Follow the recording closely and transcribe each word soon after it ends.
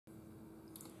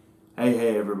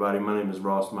Hey everybody, my name is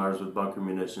Ross Myers with Bunker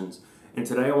Munitions, and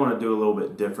today I want to do a little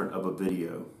bit different of a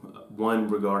video, one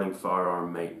regarding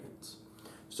firearm maintenance.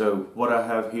 So what I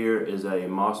have here is a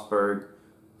Mossberg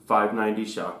 590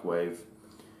 Shockwave.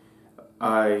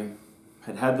 I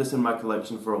had this in my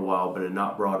collection for a while but had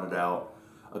not brought it out.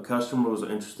 A customer was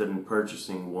interested in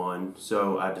purchasing one,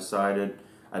 so I decided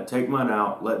I'd take mine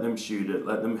out, let them shoot it,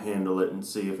 let them handle it, and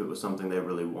see if it was something they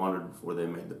really wanted before they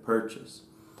made the purchase.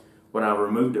 When I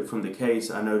removed it from the case,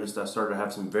 I noticed I started to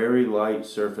have some very light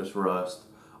surface rust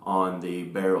on the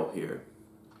barrel here.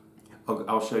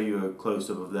 I'll show you a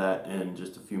close-up of that in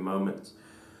just a few moments.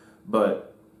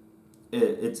 But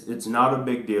it's not a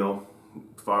big deal.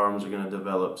 Firearms are going to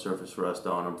develop surface rust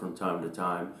on them from time to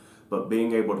time. But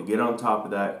being able to get on top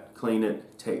of that, clean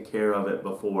it, take care of it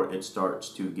before it starts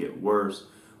to get worse,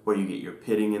 where you get your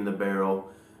pitting in the barrel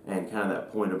and kind of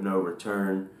that point of no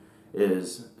return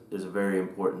is a very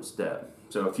important step.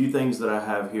 So a few things that I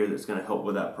have here that's going to help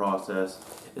with that process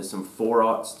is some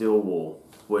 4/0 steel wool,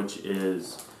 which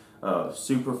is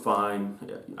super fine.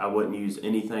 I wouldn't use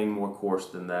anything more coarse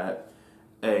than that.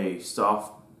 A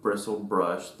soft bristled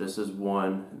brush. This is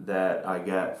one that I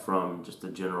got from just a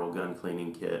general gun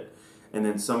cleaning kit. And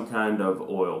then some kind of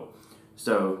oil.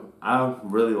 So I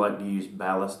really like to use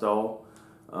Ballistol.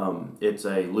 It's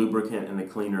a lubricant and a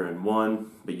cleaner in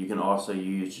one, but you can also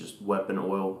use just weapon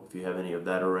oil if you have any of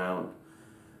that around.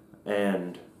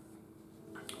 And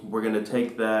we're going to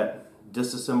take that,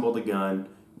 disassemble the gun,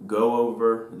 go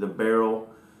over the barrel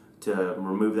to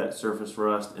remove that surface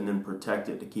rust, and then protect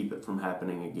it to keep it from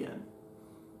happening again.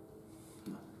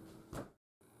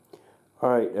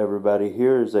 Alright everybody,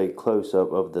 here's a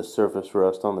close-up of the surface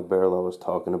rust on the barrel I was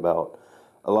talking about.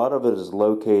 A lot of it is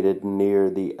located near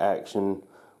the action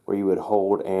where you would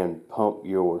hold and pump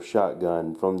your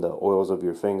shotgun from the oils of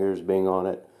your fingers being on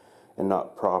it and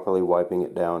not properly wiping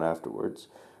it down afterwards.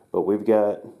 But we've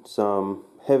got some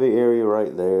heavy area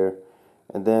right there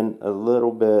and then a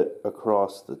little bit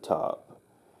across the top.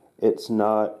 It's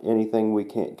not anything we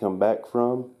can't come back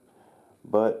from,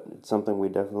 but it's something we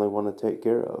definitely want to take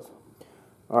care of.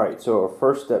 Alright, so our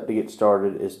first step to get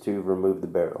started is to remove the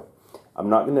barrel. I'm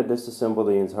not going to disassemble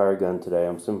the entire gun today.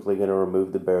 I'm simply going to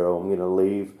remove the barrel. I'm going to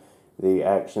leave the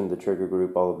action, the trigger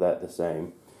group, all of that the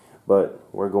same. But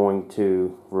we're going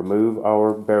to remove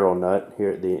our barrel nut here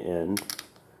at the end,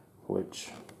 which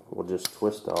we'll just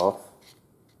twist off.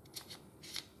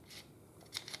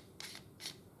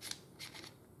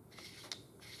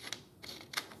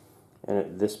 And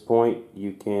at this point,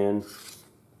 you can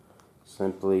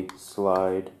simply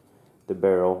slide the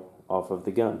barrel off of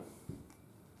the gun.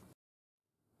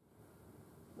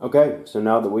 Okay, so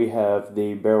now that we have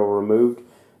the barrel removed,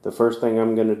 the first thing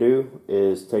I'm going to do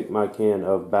is take my can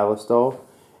of Ballistol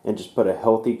and just put a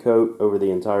healthy coat over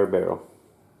the entire barrel.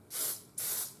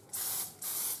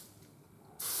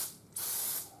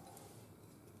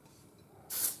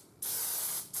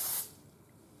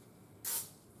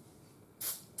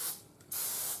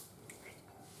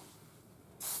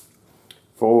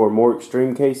 For more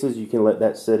extreme cases, you can let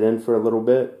that sit in for a little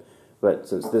bit, but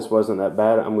since this wasn't that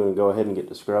bad, I'm going to go ahead and get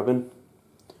to scrubbing.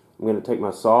 I'm going to take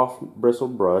my soft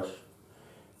bristled brush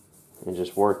and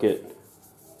just work it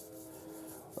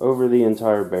over the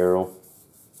entire barrel.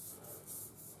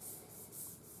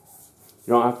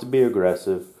 You don't have to be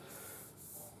aggressive.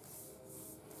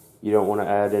 You don't want to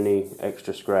add any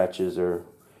extra scratches or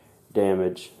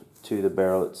damage to the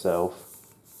barrel itself.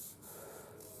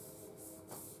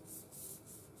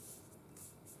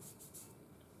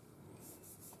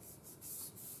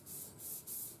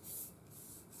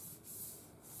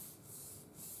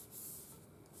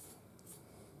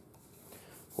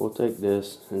 We'll take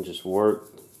this and just work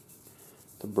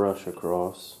the brush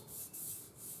across.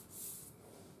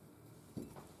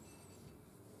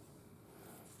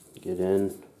 Get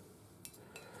in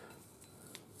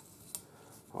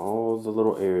all the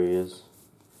little areas.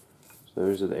 So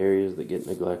those are the areas that get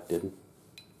neglected.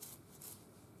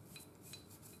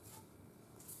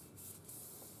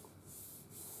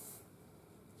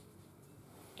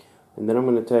 And then I'm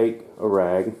going to take a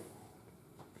rag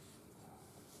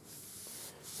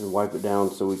and wipe it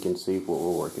down so we can see what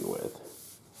we're working with.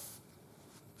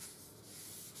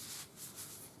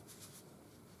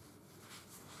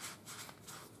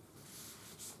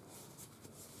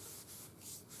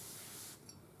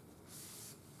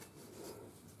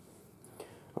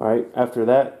 Alright, after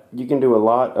that, you can do a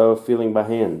lot of feeling by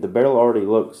hand. The barrel already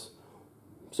looks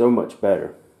so much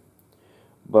better.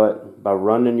 But by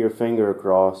running your finger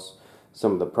across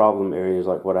some of the problem areas,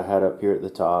 like what I had up here at the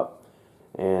top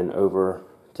and over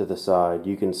to the side,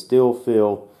 you can still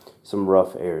feel some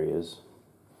rough areas.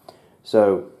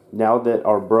 So now that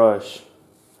our brush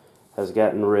has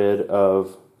gotten rid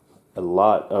of a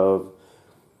lot of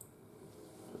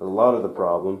the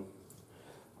problem,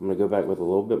 I'm going to go back with a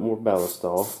little bit more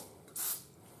ballistol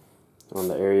on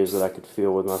the areas that I could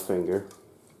feel with my finger.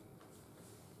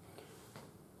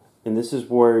 And this is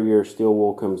where your steel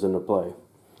wool comes into play.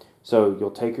 So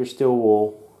you'll take your steel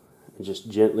wool and just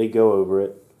gently go over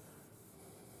it.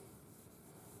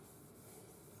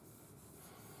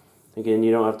 Again,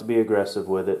 you don't have to be aggressive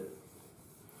with it.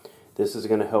 This is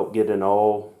going to help get in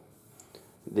all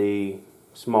the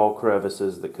small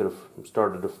crevices that could have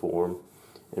started to form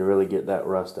and really get that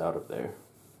rust out of there.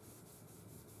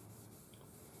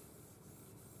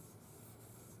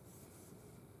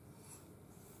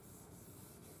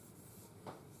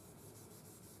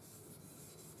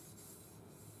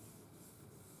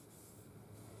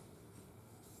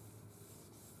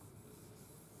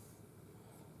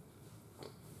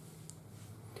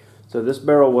 So this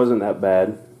barrel wasn't that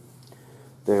bad.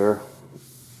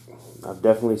 I've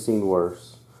definitely seen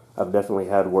worse. I've definitely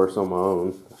had worse on my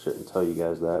own. I shouldn't tell you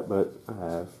guys that, but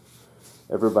I have.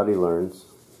 Everybody learns.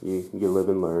 You live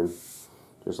and learn.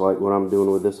 Just like what I'm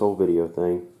doing with this whole video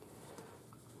thing.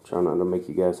 Trying not to make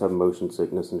you guys have motion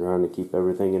sickness and trying to keep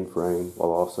everything in frame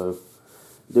while also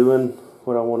doing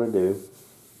what I want to do.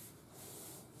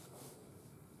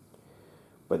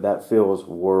 But that feels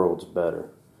worlds better.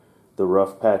 The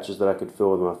rough patches that I could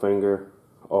feel with my finger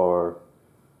are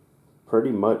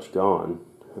pretty much gone.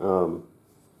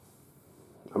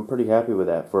 I'm pretty happy with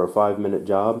that for a 5-minute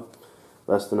job.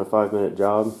 Less than a 5-minute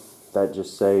job. That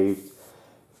just saved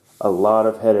a lot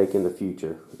of headache in the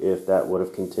future if that would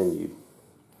have continued.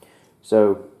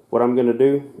 So what I'm going to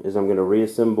do is I'm going to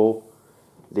reassemble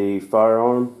the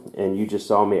Firearm, and you just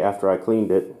saw me after I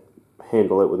cleaned it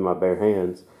handle it with my bare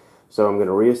hands. So I'm going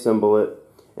to reassemble it,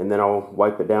 and then I'll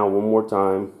wipe it down one more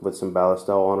time with some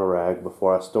ballistol on a rag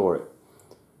before I store it.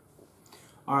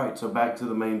 Alright, so back to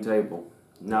the main table.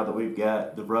 Now that we've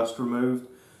got the rust removed,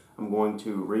 I'm going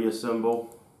to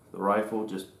reassemble the rifle.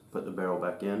 Just put the barrel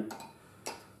back in.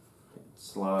 It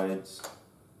slides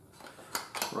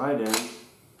right in.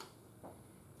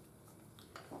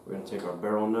 We're going to take our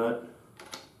barrel nut.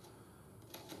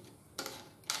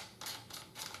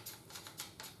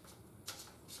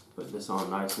 Put this on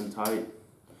nice and tight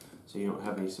so you don't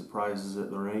have any surprises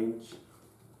at the range.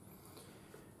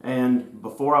 And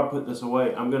before I put this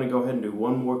away, I'm going to go ahead and do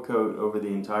one more coat over the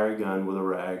entire gun with a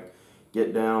rag.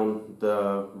 Get down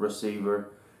the receiver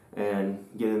and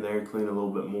get in there and clean a little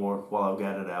bit more while I've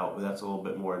got it out. But that's a little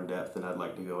bit more in depth than I'd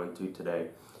like to go into today.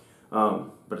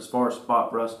 But as far as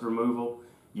spot rust removal,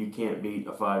 you can't beat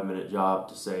a 5-minute job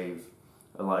to save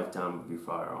a lifetime of your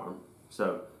firearm.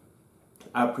 So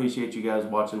I appreciate you guys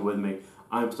watching with me.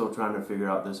 I'm still trying to figure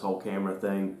out this whole camera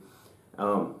thing.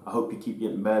 I hope you keep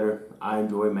getting better. I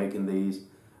enjoy making these.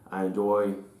 I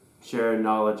enjoy sharing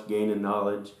knowledge, gaining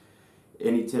knowledge.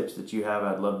 Any tips that you have,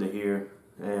 I'd love to hear.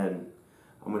 And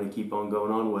I'm going to keep on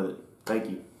going on with it. Thank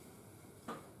you.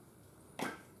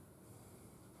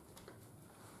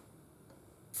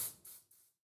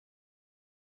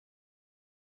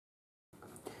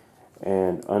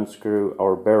 And unscrew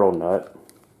our barrel nut.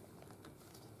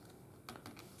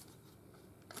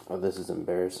 Oh, this is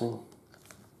embarrassing.